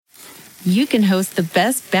you can host the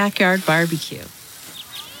best backyard barbecue.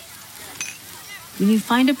 When you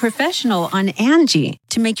find a professional on Angie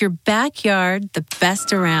to make your backyard the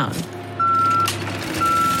best around.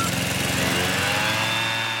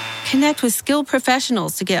 Connect with skilled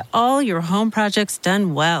professionals to get all your home projects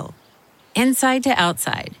done well. Inside to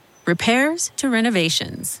outside, repairs to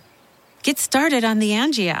renovations. Get started on the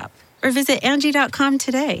Angie app or visit Angie.com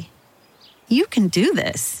today. You can do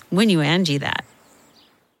this when you Angie that.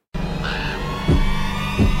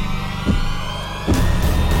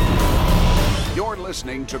 You're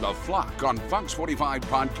listening to The Flock on Fox 45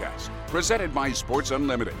 podcast, presented by Sports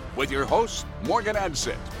Unlimited, with your hosts, Morgan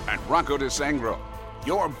Adsit and Rocco DeSangro.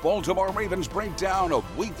 Your Baltimore Ravens breakdown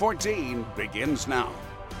of Week 14 begins now.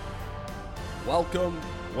 Welcome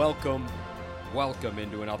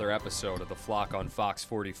into another episode of The Flock on Fox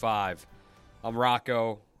 45. I'm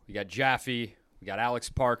Rocco. We got Jaffe. We got Alex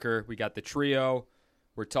Parker. We got the trio.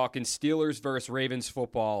 We're talking Steelers versus Ravens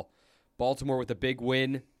football. Baltimore with a big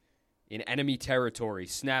win in enemy territory,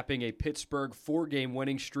 snapping a Pittsburgh 4-game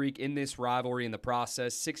winning streak in this rivalry in the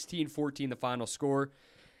process. 16-14 the final score.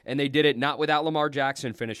 And they did it not without Lamar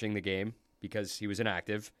Jackson finishing the game because he was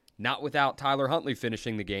inactive, not without Tyler Huntley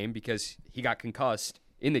finishing the game because he got concussed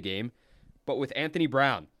in the game, but with Anthony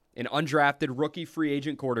Brown, an undrafted rookie free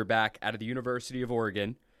agent quarterback out of the University of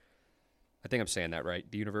Oregon. I think I'm saying that right.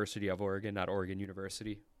 The University of Oregon, not Oregon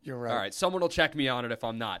University. You're right. All right, someone will check me on it if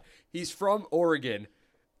I'm not. He's from Oregon,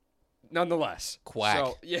 nonetheless. Quack.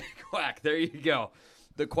 So, yeah, quack. There you go.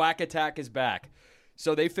 The quack attack is back.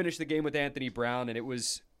 So they finished the game with Anthony Brown, and it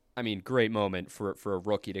was, great moment for a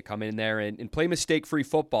rookie to come in there and play mistake-free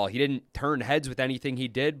football. He didn't turn heads with anything he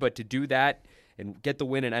did, but to do that and get the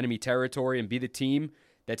win in enemy territory and be the team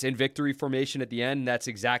that's in victory formation at the end, that's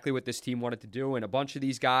exactly what this team wanted to do. And a bunch of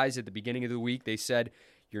these guys at the beginning of the week, they said,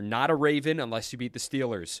 you're not a Raven unless you beat the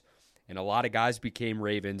Steelers. And a lot of guys became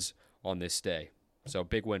Ravens on this day. So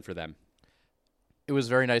big win for them. It was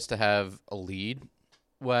very nice to have a lead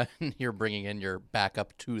when you're bringing in your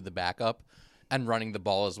backup to the backup and running the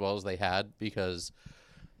ball as well as they had, because,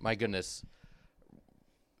 my goodness,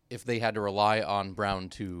 if they had to rely on Brown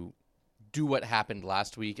to do what happened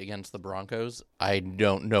last week against the Broncos, I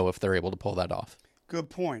don't know if they're able to pull that off. Good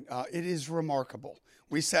point. It is remarkable.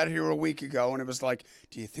 We sat here a week ago, and it was like,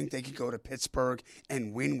 do you think they could go to Pittsburgh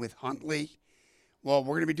and win with Huntley? Well,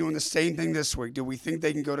 we're going to be doing the same thing this week. Do we think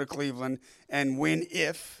they can go to Cleveland and win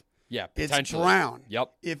if it's Brown?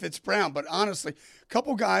 Yep. If it's Brown. But honestly, a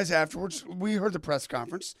couple guys afterwards, we heard the press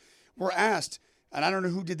conference, were asked, and I don't know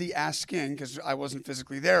who did the asking because I wasn't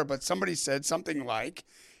physically there, but somebody said something like,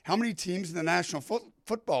 how many teams in the National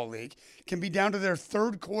Football League can be down to their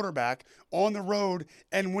third quarterback on the road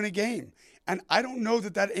and win a game? And I don't know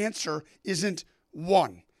that answer isn't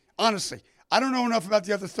one. Honestly, I don't know enough about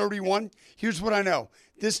the other 31. Here's what I know.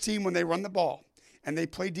 This team, when they run the ball and they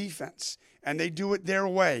play defense and they do it their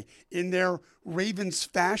way in their Ravens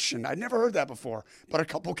fashion. I'd never heard that before, but a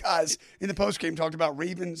couple guys in the postgame talked about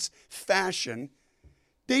Ravens fashion.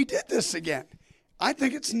 They did this again. I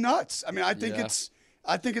think it's nuts. I think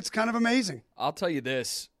it's kind of amazing. I'll tell you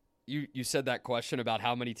this. You said that question about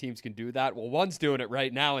how many teams can do that. Well, one's doing it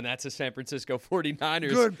right now, and that's the San Francisco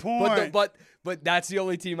 49ers. Good point. But that's the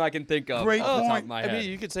only team I can think of. Great off the top point. of my head.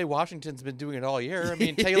 You could say Washington's been doing it all year.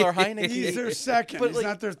 Taylor Heineke. He's their second. He's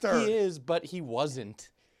not their third. He is, but he wasn't.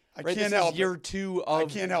 I Right? can't this help is year it. two of I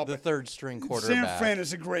can't help the it. third string quarterback. San Fran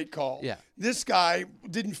is a great call. Yeah. This guy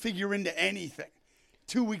didn't figure into anything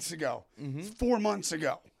 2 weeks ago, 4 months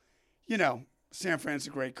ago. San Fran's a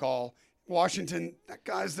great call. Washington, that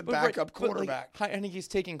guy's the backup quarterback. Heineke's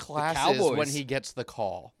taking classes when he gets the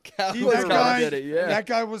call. That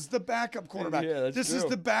guy was the backup quarterback. Yeah, that's this true. is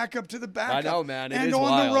the backup to the backup. I know, man. It and is on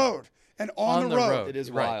wild. the road. And on the road. It is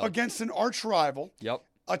Right. wild. Against an arch rival. Yep.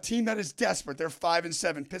 A team that is desperate. They're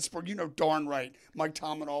 5-7. Pittsburgh, you know darn right. Mike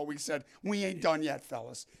Tomlin all week said, we ain't done yet,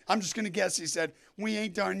 fellas. I'm just going to guess he said, we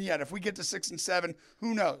ain't done yet. If we get to 6-7,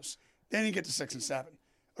 who knows? They didn't get to 6-7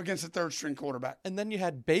 against a third-string quarterback. And then you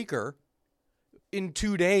had Baker in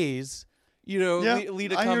 2 days, lead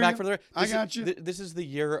a I hear comeback you. for the I got you. This is the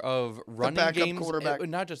year of running backup games. quarterback.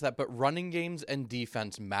 Not just that, but running games and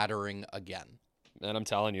defense mattering again. And I'm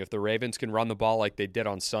telling you, if the Ravens can run the ball like they did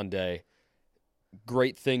on Sunday,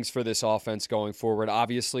 great things for this offense going forward.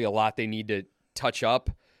 Obviously, a lot they need to touch up,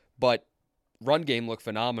 but run game looked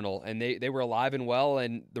phenomenal, and they were alive and well,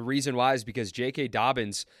 and the reason why is because J.K.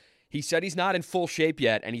 Dobbins, he said he's not in full shape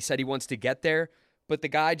yet, and he said he wants to get there, but the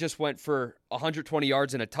guy just went for 120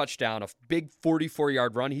 yards and a touchdown, a big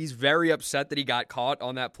 44-yard run. He's very upset that he got caught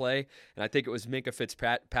on that play, and I think it was Minkah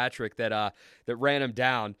Fitzpatrick that ran him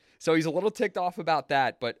down. So he's a little ticked off about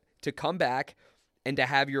that, but to come back and to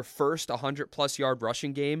have your first 100-plus yard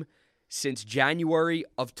rushing game since January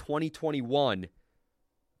of 2021,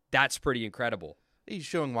 that's pretty incredible. He's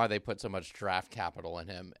showing why they put so much draft capital in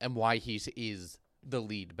him and why he is the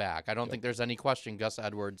lead back. I don't think there's any question Gus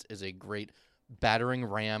Edwards is a great battering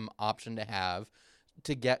ram option to have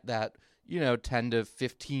to get that, 10 to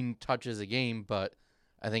 15 touches a game, but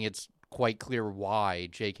I think it's quite clear why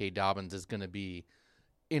J.K. Dobbins is going to be,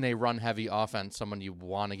 in a run-heavy offense, someone you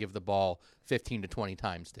want to give the ball 15 to 20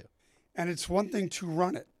 times to. And it's one thing to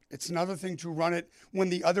run it. It's another thing to run it when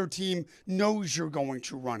the other team knows you're going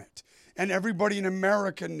to run it. And everybody in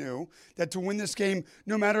America knew that to win this game,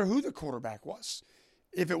 no matter who the quarterback was,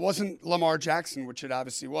 if it wasn't Lamar Jackson, which it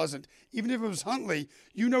obviously wasn't, even if it was Huntley,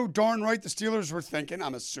 darn right the Steelers were thinking,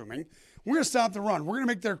 I'm assuming, we're going to stop the run. We're going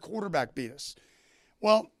to make their quarterback beat us.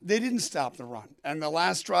 Well, they didn't stop the run. And the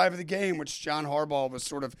last drive of the game, which John Harbaugh was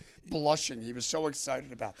sort of blushing, he was so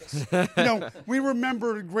excited about this. We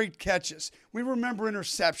remember great catches. We remember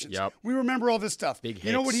interceptions. Yep. We remember all this stuff. Big hits.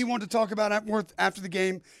 You know what he wanted to talk about after the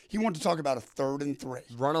game? He wanted to talk about a 3rd and 3.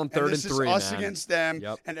 Run on 3rd and 3, This is us man. against them,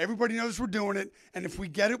 Yep. and everybody knows we're doing it. And if we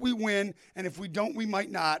get it, we win. And if we don't, we might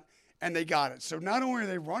not. And they got it. So not only are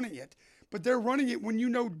they running it, but they're running it when you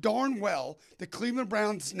know darn well the Cleveland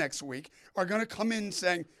Browns next week are going to come in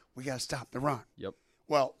saying, we got to stop the run. Yep.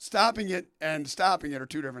 Well, stopping it and stopping it are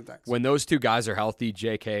two different things. When those two guys are healthy,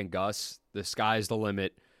 J.K. and Gus, the sky's the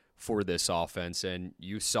limit for this offense. And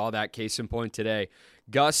you saw that case in point today.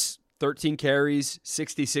 Gus, 13 carries,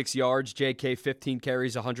 66 yards. J.K., 15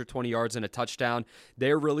 carries, 120 yards, and a touchdown.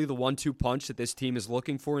 They're really the 1-2 punch that this team is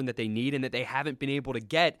looking for and that they need and that they haven't been able to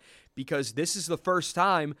get, because this is the first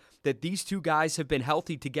time that these two guys have been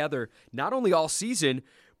healthy together, not only all season,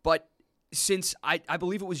 but since I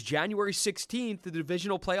believe it was January 16th, the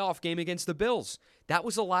divisional playoff game against the Bills. That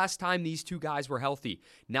was the last time these two guys were healthy.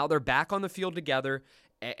 Now they're back on the field together,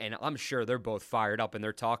 and I'm sure they're both fired up and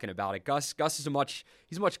they're talking about it. Gus is a much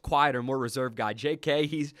quieter, more reserved guy.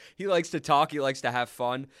 JK, he likes to talk, he likes to have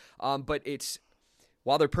fun. But it's,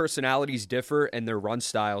 while their personalities differ and their run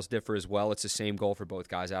styles differ as well, it's the same goal for both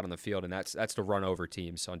guys out on the field, and that's to run over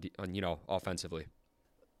teams on offensively.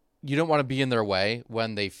 You don't want to be in their way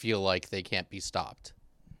when they feel like they can't be stopped.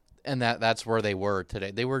 And that's where they were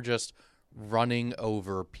today. They were just running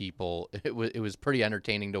over people. It was pretty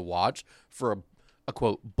entertaining to watch for a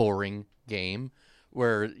quote boring game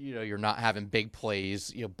where you're not having big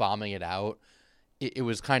plays, bombing it out. It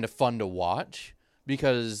was kind of fun to watch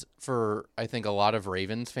because for I think a lot of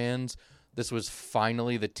Ravens fans, this was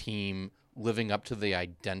finally the team living up to the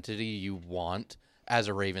identity you want as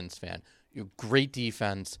a Ravens fan. Great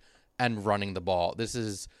defense and running the ball. This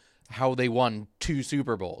is how they won 2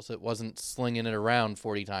 Super Bowls. It wasn't slinging it around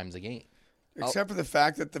 40 times a game. Except for the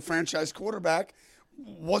fact that the franchise quarterback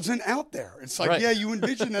wasn't out there. It's like, Right. yeah, you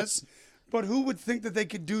envision this, but who would think that they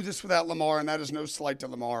could do this without Lamar? And that is no slight to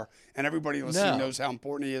Lamar. And everybody listening knows how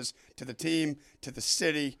important he is to the team, to the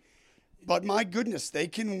city. But my goodness, they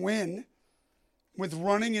can win with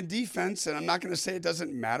running and defense. And I'm not going to say it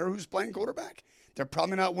doesn't matter who's playing quarterback. They're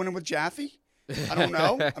probably not winning with Jaffe. I don't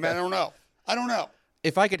know. I don't know.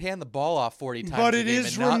 If I could hand the ball off 40 times But a it game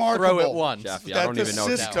is and not throw it remarkable. once. Jaffe, That I don't the even know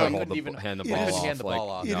if system- you can hand the ball It is- off. hand the ball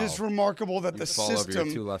off. It is remarkable that the fall over your 2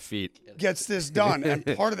 system left feet. gets this done. And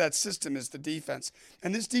part of that system is the defense.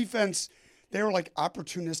 And this defense, they were like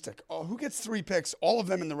opportunistic. Oh, who gets 3 picks? All of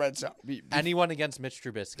them in the red zone. Anyone against Mitch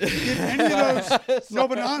Trubisky. If any of those, no,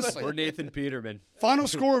 but honestly, Or Nathan Peterman. final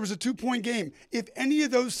score was a 2-point game. If any of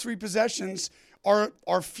those 3 possessions are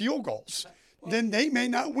field goals, then they may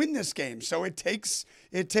not win this game. So it takes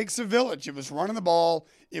a village. It was running the ball.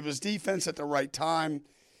 It was defense at the right time.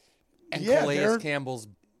 And Yeah, Calais they're- Campbell's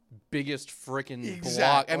biggest freaking block. I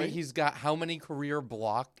Exactly. mean, he's got how many career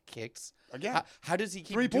block kicks? Again, How does he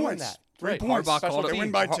keep 3 doing points. that? 3 Right. points. Harbaugh Special called it. teams. They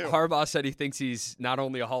win by 2. Harbaugh said he thinks he's not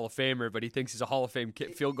only a Hall of Famer, but he thinks he's a Hall of Fame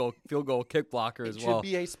field goal kick blocker as It well. should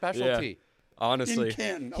be a specialty. Honestly, In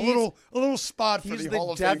Canton. A little spot for he's the the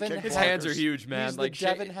Hall of Fame Devin kick his Blockers. hands are huge, man. He's like the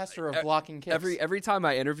Devin Hester of blocking kicks. Every time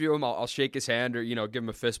I interview him, I'll shake his hand or give him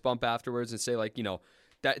a fist bump afterwards and say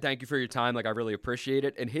thank you for your time. Like I really appreciate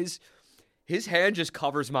it. And his hand just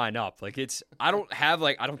covers mine up. Like I don't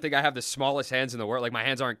think I have the smallest hands in the world. Like my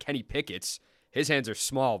hands aren't Kenny Pickett's. His hands are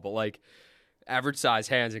small, but like average size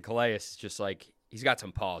hands. And Calais is just like he's got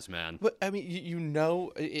some paws, man. But I mean,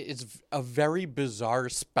 it's a very bizarre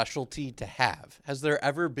specialty to have. Has there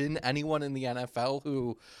ever been anyone in the NFL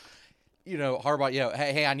who, Harbaugh,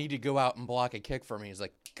 hey, I need to go out and block a kick for me? He's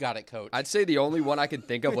like, got it, coach. I'd say the only one I can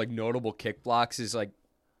think of like notable kick blocks is like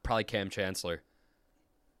probably Cam Chancellor.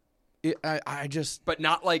 I just But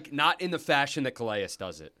not in the fashion that Calais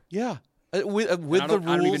does it. yeah. With the rules, I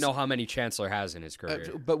don't even know how many Chancellor has in his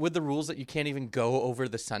career. but with the rules that you can't even go over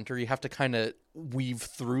the center, you have to kind of weave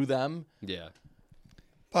through them. Yeah.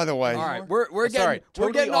 By the way, All right, we're Sorry,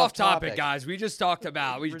 totally getting off topic, topic. guys. We talked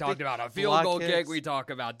about a field Block goal kicks. kick. We talk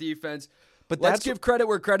about defense. But Let's that's give credit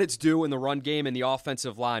where credit's due in the run game and the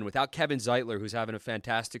offensive line. Without Kevin Zeitler, who's having a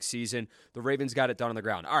fantastic season, the Ravens got it done on the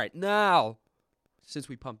ground. All right, now, since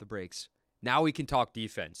we pumped the brakes, now we can talk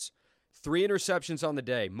defense. 3 interceptions on the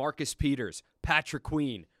day. Marcus Peters, Patrick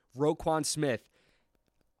Queen, Roquan Smith.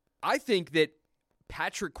 I think that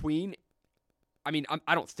Patrick Queen, I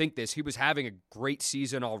don't think this. He was having a great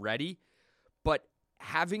season already. But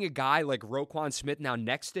having a guy like Roquan Smith now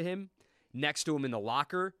next to him in the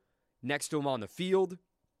locker, next to him on the field,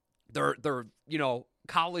 they're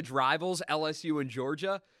college rivals, LSU and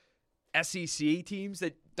Georgia, SEC teams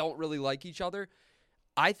that don't really like each other.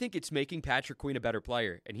 I think it's making Patrick Queen a better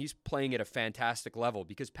player, and he's playing at a fantastic level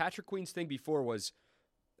because Patrick Queen's thing before was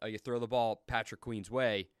you throw the ball Patrick Queen's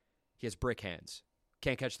way, he has brick hands.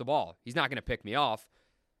 Can't catch the ball. He's not going to pick me off.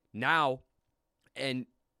 Now, and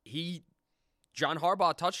John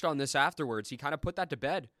Harbaugh touched on this afterwards. He kind of put that to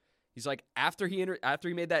bed. He's like, after he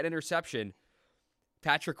made that interception,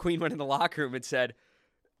 Patrick Queen went in the locker room and said,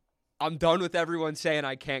 "I'm done with everyone saying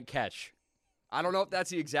I can't catch." I don't know if that's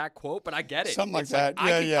the exact quote, but I get it. Something like It's that.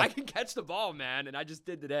 I can catch the ball, man, and I just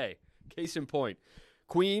did today. Case in point.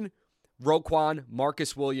 Queen, Roquan,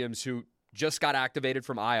 Marcus Williams, who just got activated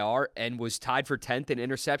from IR and was tied for 10th in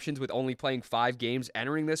interceptions with only playing 5 games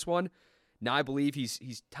entering this one. Now I believe he's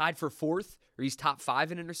tied for 4th, or he's top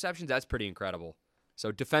 5 in interceptions. That's pretty incredible.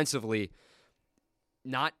 So defensively,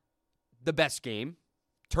 not the best game.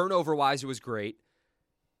 Turnover-wise, it was great.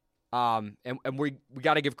 And we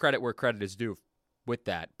got to give credit where credit is due with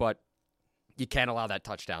that, but you can't allow that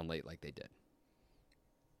touchdown late like they did.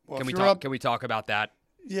 well, Can we talk about that?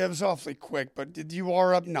 Yeah, it was awfully quick, but you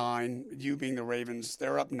are up 9. You being the Ravens,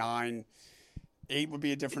 they're up 9. 8 would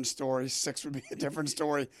be a different story. 6 would be a different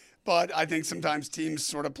story. But I think sometimes teams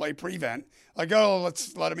sort of play prevent, like, oh,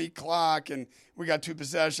 let's let them eat clock, and we got 2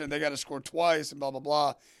 possessions, they got to score twice, and blah blah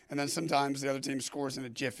blah. And then sometimes the other team scores in a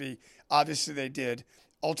jiffy. Obviously, they did.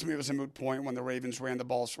 Ultimately, it was a moot point when the Ravens ran the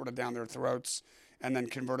ball sort of down their throats and then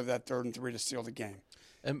converted that 3rd and 3 to seal the game.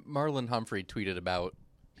 And Marlon Humphrey tweeted about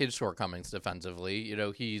his shortcomings defensively. You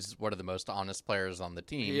know, he's one of the most honest players on the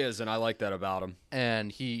team. He is, and I like that about him.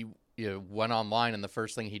 And he went online, and the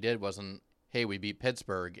first thing he did wasn't, hey, we beat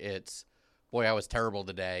Pittsburgh. It's, boy, I was terrible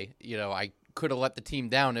today. I could have let the team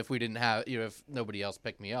down if we didn't have, if nobody else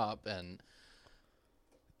picked me up. And,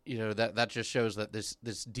 that just shows that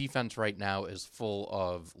this defense right now is full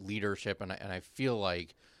of leadership. And I feel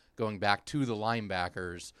like going back to the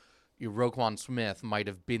linebackers, Roquan Smith might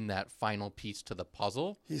have been that final piece to the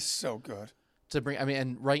puzzle. He's so good.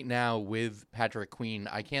 And right now with Patrick Queen,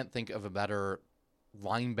 I can't think of a better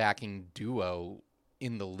linebacking duo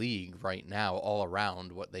in the league right now, all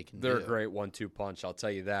around what they can do. They're a great 1-2 punch, I'll tell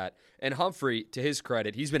you that. And Humphrey, to his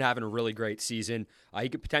credit, he's been having a really great season. He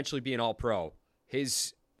could potentially be an All-Pro.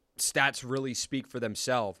 His stats really speak for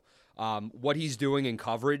themselves. What he's doing in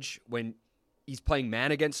coverage when he's playing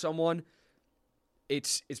man against someone,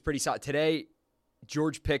 it's pretty solid. Today,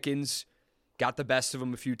 George Pickens got the best of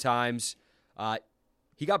him a few times.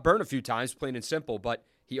 He got burned a few times, plain and simple, but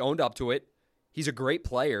he owned up to it. He's a great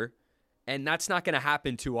player, and that's not going to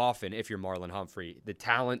happen too often if you're Marlon Humphrey. The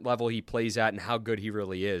talent level he plays at and how good he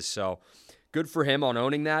really is. So good for him on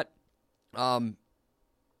owning that.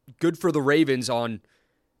 Good for the Ravens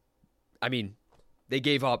they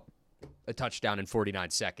gave up a touchdown in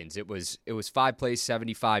 49 seconds. It was 5 plays,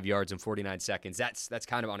 75 yards in 49 seconds. That's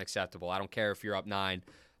kind of unacceptable. I don't care if you're up 9.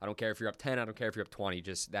 I don't care if you're up 10. I don't care if you're up 20.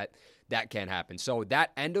 Just that can't happen. So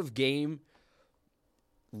that end of game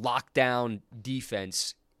lockdown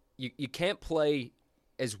defense, you can't play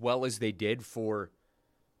as well as they did for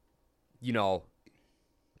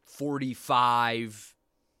 45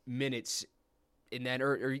 minutes and then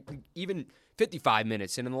or even 55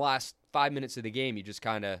 minutes, and in the last 5 minutes of the game you just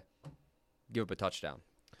kind of give up a touchdown.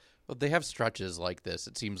 Well, they have stretches like this,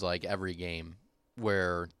 it seems like, every game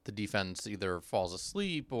where the defense either falls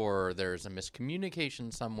asleep or there's a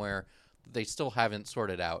miscommunication somewhere that they still haven't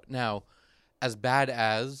sorted out. Now, as bad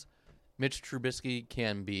as Mitch Trubisky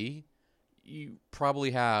can be, you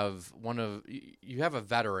probably have a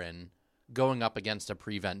veteran going up against a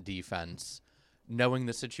prevent defense, knowing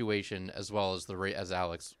the situation as well as as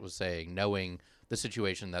Alex was saying, knowing the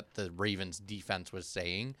situation that the Ravens defense was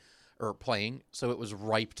saying or playing, so it was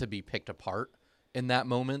ripe to be picked apart in that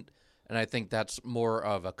moment. And I think that's more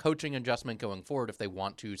of a coaching adjustment going forward if they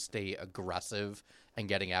want to stay aggressive and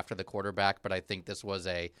getting after the quarterback. But I think this was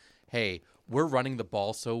hey, we're running the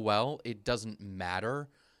ball so well, it doesn't matter.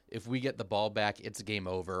 If we get the ball back, it's game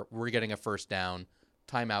over. We're getting a first down.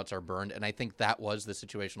 Timeouts are burned. And I think that was the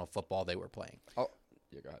situational football they were playing. Oh,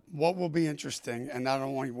 yeah, go ahead. What will be interesting, and not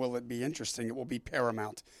only will it be interesting, it will be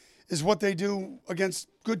paramount, is what they do against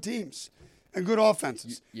good teams and good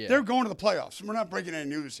offenses. Yeah. They're going to the playoffs. We're not breaking any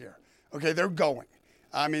news here. Okay, they're going.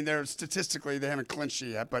 I mean, they're statistically, they haven't clinched it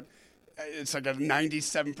yet, but it's like a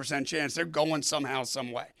 97% chance they're going somehow,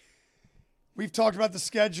 some way. We've talked about the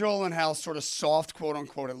schedule and how sort of soft, quote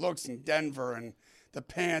unquote, it looks in Denver and the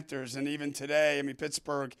Panthers, and even today, I mean,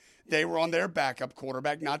 Pittsburgh, they were on their backup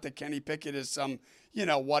quarterback. Not that Kenny Pickett is some,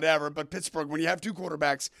 whatever, but Pittsburgh, when you have two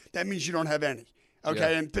quarterbacks, that means you don't have any.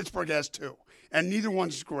 Okay, Yeah. and Pittsburgh has two, and neither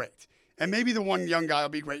one's great. And maybe the one young guy will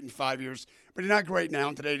be great in 5 years, but he's not great now,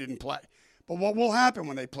 and today he didn't play. But what will happen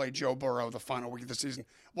when they play Joe Burrow the final week of the season?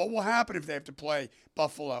 What will happen if they have to play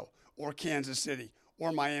Buffalo or Kansas City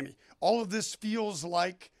or Miami? All of this feels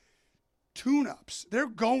like tune-ups. They're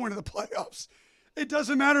going to the playoffs. It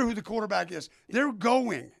doesn't matter who the quarterback is. They're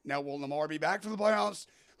going. Now, will Lamar be back for the playoffs?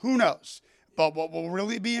 Who knows? But what will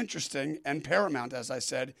really be interesting and paramount, as I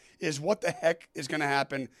said, is what the heck is going to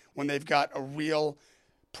happen when they've got a real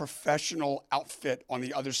professional outfit on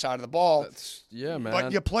the other side of the ball. Yeah, man.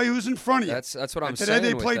 But you play who's in front of you. That's what I'm and saying. Today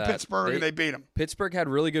they with played that. Pittsburgh and they beat them. Pittsburgh had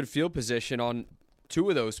really good field position on two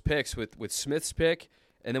of those picks with Smith's pick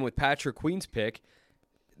and then with Patrick Queen's pick.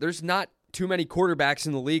 There's not too many quarterbacks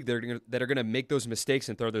in the league that are going to make those mistakes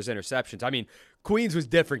and throw those interceptions. I mean, Queen's was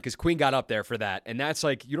different because Queen got up there for that. And that's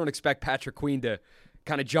like, you don't expect Patrick Queen to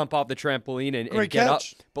kind of jump off the trampoline and get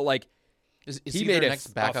catch. up. But like, Is he he made their a next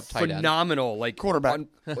backup tight end? phenomenal like Quarterback.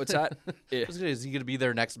 What's that? Yeah. Is he going to be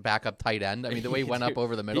their next backup tight end? I mean, the way he went up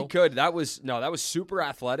over the middle. He could. That was super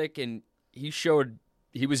athletic, and he showed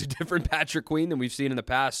he was a different Patrick Queen than we've seen in the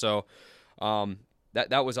past. So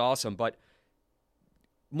that was awesome. But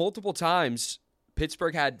multiple times,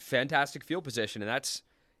 Pittsburgh had fantastic field position, and that's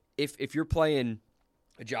if you're playing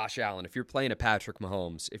a Josh Allen, if you're playing a Patrick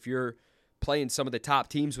Mahomes, if you're playing some of the top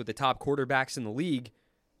teams with the top quarterbacks in the league,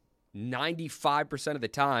 95% of the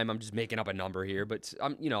time, I'm just making up a number here, but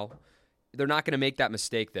they're not going to make that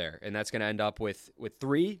mistake there, and that's going to end up with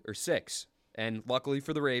 3 or 6. And luckily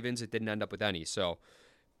for the Ravens, it didn't end up with any. So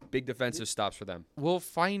big defensive stops for them. We'll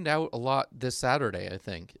find out a lot this Saturday, I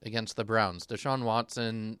think, against the Browns. Deshaun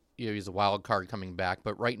Watson, he's a wild card coming back,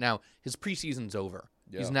 but right now his preseason's over.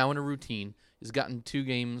 Yeah. He's now in a routine. He's gotten 2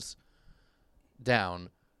 games down,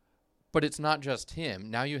 but it's not just him.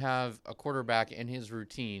 Now you have a quarterback in his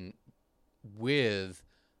routine with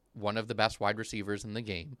one of the best wide receivers in the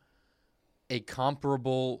game, a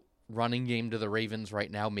comparable running game to the Ravens right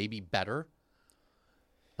now, maybe better.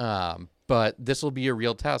 But this will be a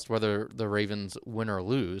real test whether the Ravens win or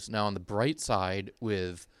lose. Now, on the bright side,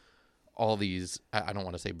 with all these, I don't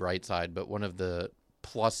want to say bright side, but one of the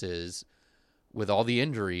pluses with all the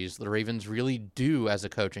injuries, the Ravens really do, as a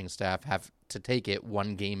coaching staff, have to take it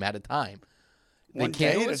one game at a time. One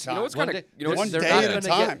day at a time. One They're day not at a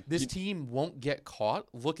gonna time. This team won't get caught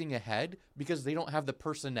looking ahead because they don't have the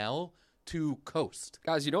personnel to coast.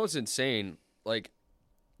 Guys, you know what's insane? Like,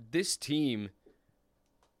 this team,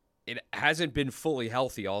 it hasn't been fully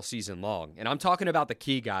healthy all season long. And I'm talking about the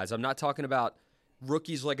key guys. I'm not talking about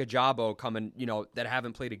rookies like Ajabo coming, that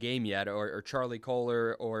haven't played a game yet, or Charlie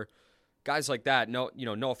Kohler, or guys like that. No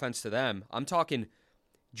offense to them. I'm talking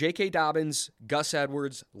J.K. Dobbins, Gus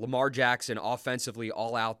Edwards, Lamar Jackson offensively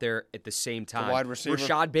all out there at the same time. The wide receiver.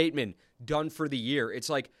 Rashad Bateman, done for the year. It's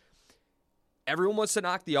like everyone wants to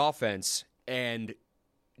knock the offense and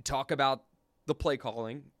talk about the play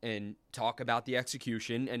calling and talk about the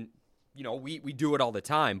execution. And, we do it all the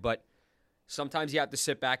time. But sometimes you have to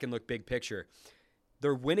sit back and look big picture.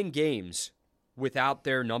 They're winning games without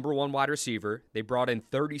their number one wide receiver. They brought in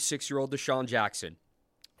 36-year-old Deshaun Jackson.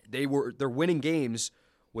 They're winning games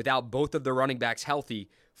without both of their running backs healthy.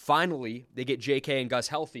 Finally, they get J.K. and Gus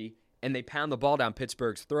healthy, and they pound the ball down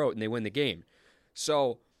Pittsburgh's throat, and they win the game.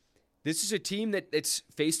 So this is a team that's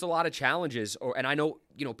faced a lot of challenges, and I know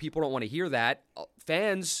people don't want to hear that.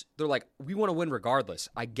 Fans, they're like, we want to win regardless.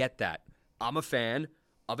 I get that. I'm a fan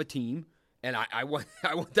of a team, and I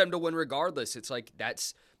want them to win regardless. It's like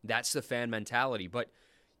that's the fan mentality, but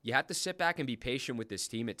you have to sit back and be patient with this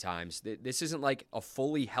team at times. This isn't like a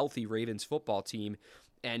fully healthy Ravens football team.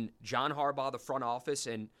 And John Harbaugh, the front office,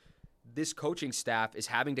 and this coaching staff is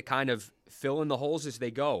having to kind of fill in the holes as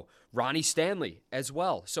they go. Ronnie Stanley as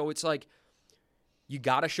well. So it's like you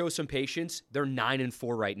got to show some patience. They're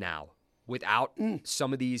 9-4 right now without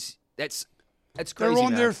some of these. That's crazy. They're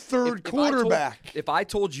on man. their third quarterback. If I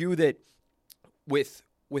told you that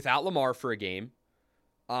without Lamar for a game,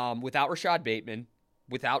 without Rashad Bateman,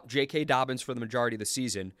 without J.K. Dobbins for the majority of the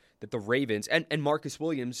season, that the Ravens and Marcus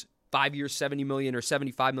Williams, 5 years, $70 million or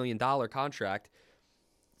 $75 million contract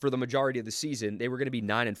for the majority of the season, they were going to be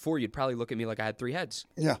 9-4. You'd probably look at me like I had three heads.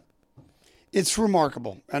 Yeah. It's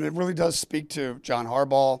remarkable, and it really does speak to John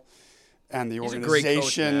Harbaugh and the He's organization. a great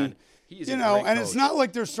coach, man. He's you a know, great and coach. it's not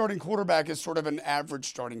like their starting quarterback is sort of an average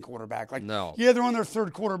starting quarterback. Like, No. yeah, they're on their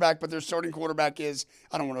third quarterback, but their starting quarterback is,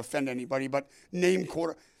 I don't want to offend anybody, but name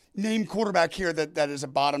quarterback here that is a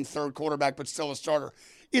bottom third quarterback, but still a starter.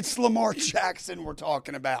 It's Lamar Jackson we're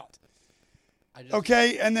talking about.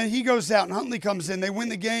 Okay, and then he goes out, and Huntley comes in. They win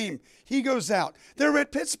the game. He goes out. They're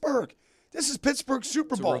at Pittsburgh. This is Pittsburgh's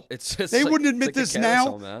Super Bowl. It's just they like- wouldn't admit it's like a this now.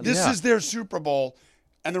 carousel, man. This Yeah. is their Super Bowl,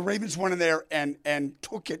 and the Ravens went in there and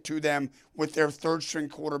took it to them with their third-string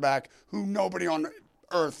quarterback, who nobody on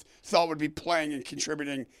earth thought would be playing and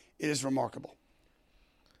contributing. It is remarkable.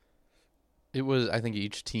 It was, I think,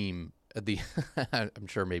 each team at the. I'm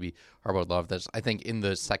sure maybe Harbaugh would love this. I think in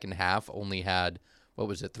the second half only had, what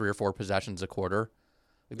was it, 3 or 4 possessions a quarter.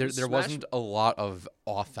 Like, there Smash- wasn't a lot of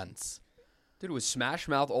offense. Dude, it was smash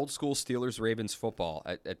mouth, old school Steelers-Ravens football.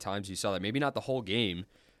 At times you saw that. Maybe not the whole game.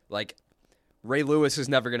 Like, Ray Lewis is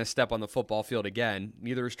never going to step on the football field again.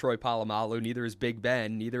 Neither is Troy Polamalu. Neither is Big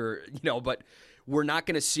Ben. But we're not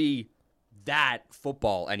going to see that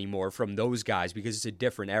football anymore from those guys because it's a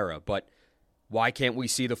different era. But why can't we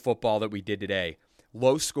see the football that we did today?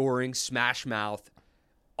 Low scoring, smash mouth.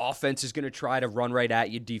 Offense is going to try to run right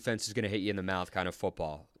at you. Defense is going to hit you in the mouth kind of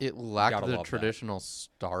football. It lacked Gotta the love that. traditional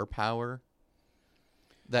star power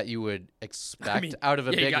that you would expect I mean, out of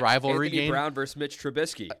a yeah, you big got rivalry Anthony game. Brown versus Mitch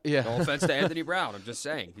Trubisky. Yeah. No offense to Anthony Brown. I'm just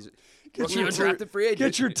saying. He's Get a undrafted free agent.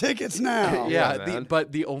 Get your tickets now. Yeah, Yeah, man.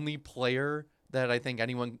 but the only player that I think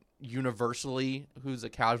anyone universally who's a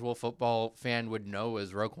casual football fan would know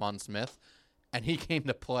is Roquan Smith, and he came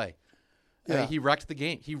to play. Yeah. He wrecked the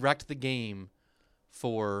game. He wrecked the game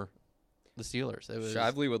for the Steelers. It was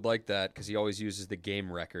Shively would like that because he always uses the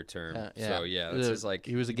game wrecker term. Yeah. So yeah, that's his like.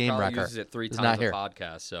 He was a he game probably wrecker. Uses it 3 He's times not a here.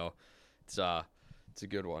 podcast, so it's a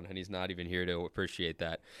good one, and he's not even here to appreciate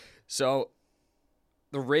that. So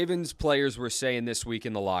the Ravens players were saying this week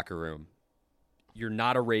in the locker room, "You're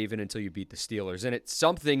not a Raven until you beat the Steelers," and it's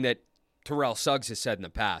something that Terrell Suggs has said in the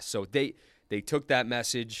past. So they took that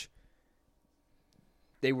message.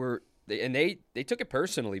 They took it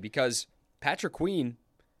personally because Patrick Queen,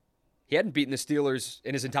 he hadn't beaten the Steelers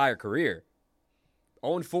in his entire career.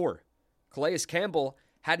 0-4. Calais Campbell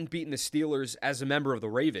hadn't beaten the Steelers as a member of the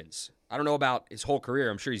Ravens. I don't know about his whole career.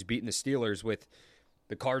 I'm sure he's beaten the Steelers with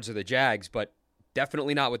the Cards or the Jags, but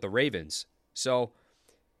definitely not with the Ravens. So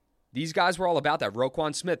these guys were all about that.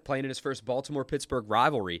 Roquan Smith playing in his first Baltimore-Pittsburgh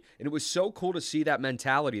rivalry. And it was so cool to see that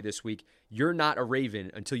mentality this week. You're not a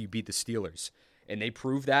Raven until you beat the Steelers. And they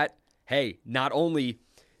proved that. Hey, not only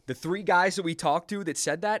the 3 guys that we talked to that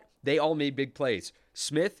said that, they all made big plays.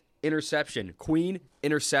 Smith, interception. Queen,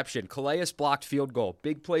 interception. Calais blocked field goal.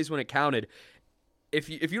 Big plays when it counted. If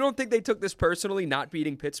you don't think they took this personally, not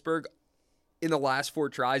beating Pittsburgh in the last 4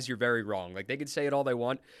 tries, you're very wrong. Like, they can say it all they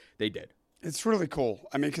want. They did. It's really cool.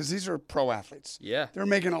 I mean, because these are pro athletes. Yeah. They're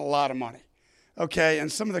making a lot of money. Okay,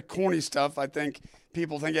 and some of the corny stuff, I think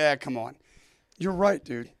people think, yeah, come on. You're right,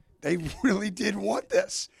 dude. They really did want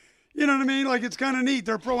this. You know what I mean? Like, it's kind of neat.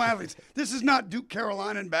 They're pro athletes. This is not Duke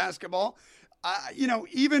Carolina in basketball.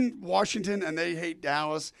 Even Washington, and they hate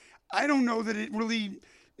Dallas. I don't know that it really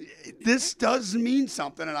 – this does mean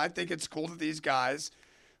something, and I think it's cool that these guys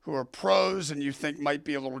who are pros and you think might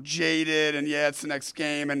be a little jaded and, yeah, it's the next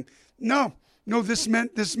game. And no, this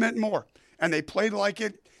meant more. And they played like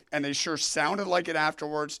it, and they sure sounded like it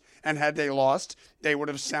afterwards. And had they lost, they would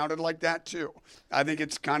have sounded like that too. I think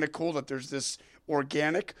it's kind of cool that there's this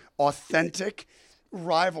organic, authentic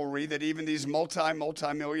rivalry that even these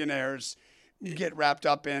multi-millionaires get wrapped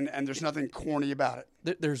up in, and there's nothing corny about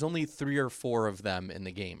it. There's only 3 or 4 of them in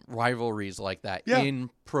the game. Rivalries like that Yeah. in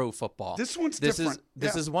pro football. This one's This different.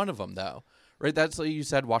 This Yeah. is one of them, though. Right? That's like you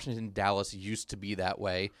said. Washington, Dallas used to be that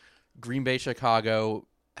way. Green Bay, Chicago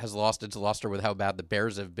has lost its luster with how bad the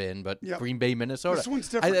Bears have been. But Yep. Green Bay, Minnesota. This one's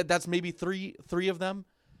different. That's maybe three of them.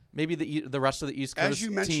 Maybe the rest of the East Coast As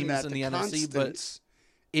you mentioned teams that, in the the NFC. But constants.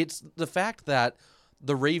 it's the fact that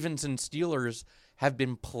the Ravens and Steelers have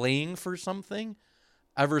been playing for something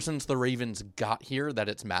ever since the Ravens got here that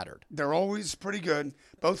it's mattered. They're always pretty good.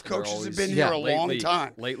 Both They're coaches always- have been Yeah. here a long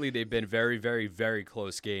time. Lately, they've been very, very, very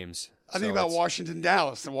close games. I think So about it's- Washington,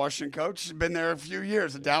 Dallas. The Washington coach has been there a few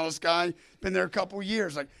years. The Dallas guy been there a couple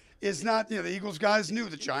years. Like, is not, the Eagles guys knew,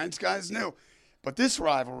 the Giants guys knew. But this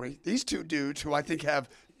rivalry, these two dudes who I think have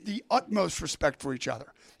the utmost respect for each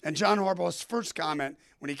other. And John Harbaugh's first comment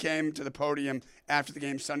when he came to the podium after the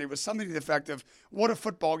game Sunday was something to the effect of, what a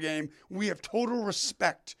football game. We have total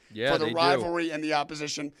respect for the rivalry and the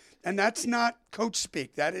opposition. And that's not coach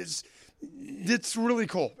speak. It's really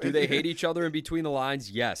cool. Do they hate each other in between the lines?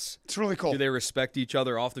 Yes. It's really cool. Do they respect each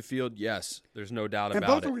other off the field? Yes. There's no doubt and about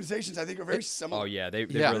it. And both organizations, I think, are very similar. Oh, yeah. They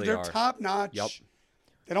really They're are. top-notch. Yep.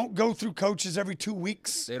 They don't go through coaches every 2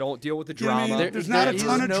 weeks. They don't deal with the You know what I drama. mean? There's not a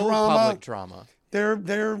ton of no drama. public drama.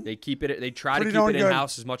 They keep it. They try to pretty keep darn it good.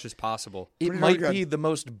 in-house as much as possible. It Pretty might darn be good. the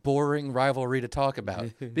most boring rivalry to talk about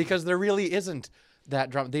because there really isn't that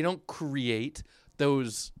drama. They don't create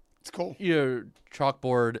those It's cool.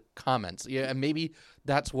 chalkboard comments. Yeah, and maybe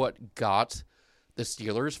that's what got the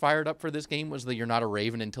Steelers fired up for this game was that you're not a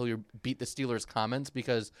Raven until you beat the Steelers comments,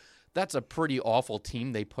 because that's a pretty awful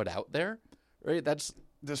team they put out there, right?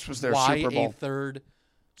 This was their why Super Bowl. a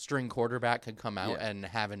third-string quarterback could come out and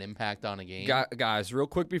have an impact on a game. Guys, real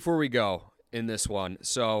quick before we go in this one.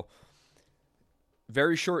 So,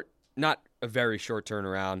 not a very short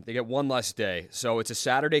turnaround. They get one less day. So, it's a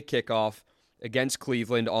Saturday kickoff against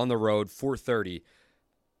Cleveland on the road, 4:30.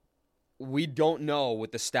 We don't know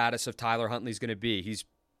what the status of Tyler Huntley is going to be. He's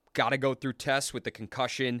got to go through tests with the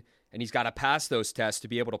concussion, and he's got to pass those tests to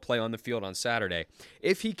be able to play on the field on Saturday.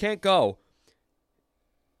 If he can't go,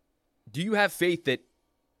 do you have faith that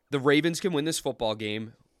the Ravens can win this football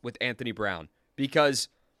game with Anthony Brown? Because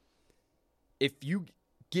if you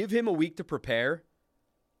give him a week to prepare,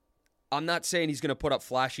 I'm not saying he's going to put up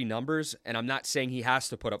flashy numbers, and I'm not saying he has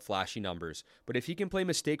to put up flashy numbers. But if he can play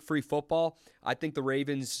mistake-free football, I think the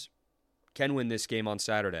Ravens can win this game on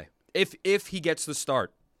Saturday. If he gets the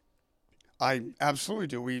start. I absolutely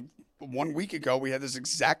do. 1 week ago, we had this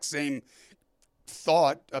exact same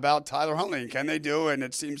thought about Tyler Huntley. Can they do it? And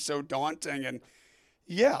it seems so daunting. And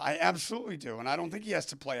yeah, I absolutely do. And I don't think he has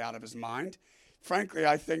to play out of his mind. Frankly,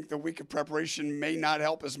 I think the week of preparation may not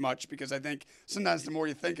help as much, because I think sometimes the more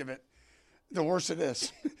you think of it, the worse it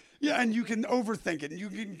is. Yeah, and you can overthink it, and you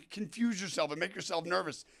can confuse yourself and make yourself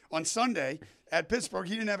nervous. On Sunday at Pittsburgh,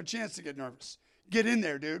 he didn't have a chance to get nervous. Get in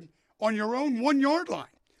there, dude, on your own 1 yard line.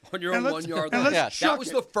 On your own 1 yard line. That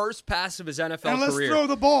was the first pass of his NFL career. And let's throw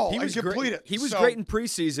the ball and complete it. He was great in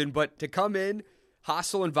preseason, but to come in,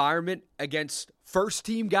 hostile environment against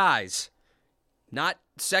first-team guys, not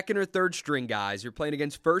second or third string guys. You're playing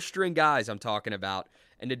against first-string guys I'm talking about.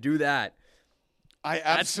 And to do that,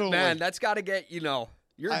 that's got to get, your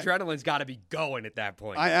adrenaline's got to be going at that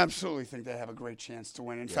point. I absolutely think they have a great chance to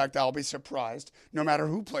win. In fact, I'll be surprised, no matter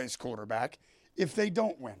who plays quarterback, if they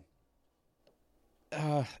don't win.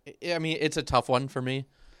 I mean, it's a tough one for me.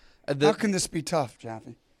 How can this be tough,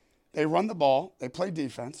 Jaffe? They run the ball. They play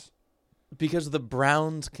defense. Because the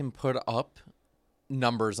Browns can put up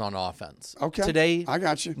numbers on offense. Okay. Today, I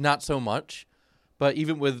got you. Not so much. But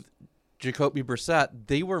even with Jacoby Brissett,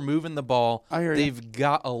 they were moving the ball. I hear They've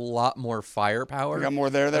got a lot more firepower. They got more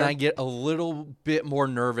there. And I get a little bit more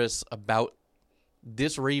nervous about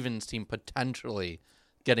this Ravens team potentially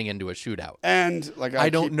getting into a shootout. And I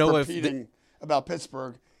don't keep know repeating about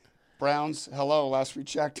Pittsburgh, Browns, hello, last we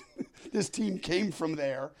checked, this team came from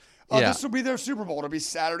there. This will be their Super Bowl. It'll be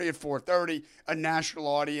Saturday at 4:30, a national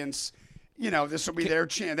audience. This will be their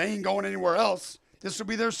chance. They ain't going anywhere else. This will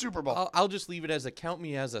be their Super Bowl. I'll just leave it as count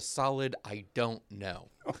me as a solid I don't know.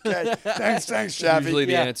 Okay. Thanks, Jaffe. Usually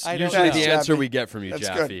the answer we get from you, That's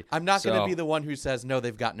Jaffe. good. I'm not going to be the one who says, no,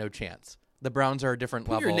 they've got no chance. The Browns are a different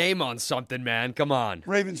Put level. your name on something, man. Come on.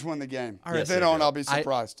 Ravens win the game. All right. If they don't, I'll be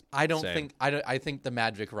surprised. I don't Same. think. I think the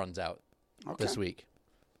magic runs out this week.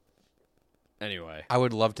 Anyway, I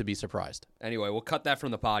would love to be surprised. we'll cut that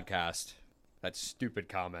from the podcast. That stupid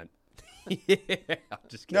comment. Yeah, I'm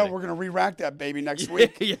just kidding. No, we're going to re-rack that baby next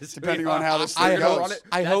week, Yes, depending we on are. how this I thing hope- goes.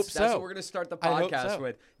 I hope so. That's what we're going to start the I hope podcast so.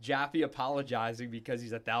 with. Jaffe apologizing because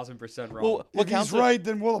he's 1,000% wrong. Well, If he's right,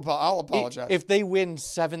 then I'll apologize. If they win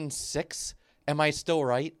 7-6, am I still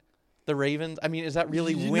right? The Ravens. I mean, is that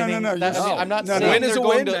really No, winning? no, That- I mean, I'm not no, saying no. Win is they're a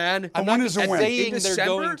going win, to- man. I'm A win not is a win. saying they're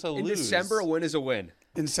going to in lose. December, a win is a win.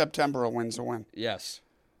 In September, a win's a win. Yes,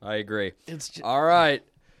 I agree. It's just, All right.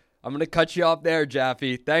 I'm going to cut you off there,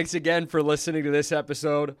 Jaffe. Thanks again for listening to this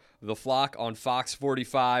episode of The Flock on Fox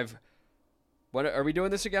 45. When are we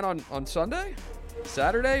doing this again on Sunday?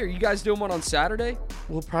 Saturday? Are you guys doing one on Saturday?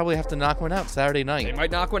 we'll probably have to knock one out Saturday They night.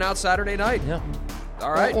 might knock one out Saturday night. Yeah.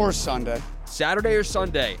 All right. Or Sunday. Saturday or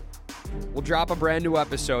Sunday. We'll drop a brand new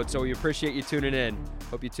episode, so we appreciate you tuning in.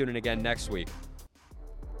 Hope you tune in again next week.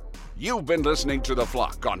 You've been listening to The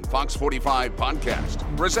Flock on Fox 45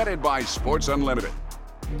 Podcast, presented by Sports Unlimited.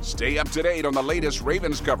 Stay up to date on the latest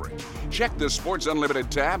Ravens coverage. Check the Sports Unlimited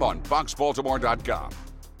tab on foxbaltimore.com.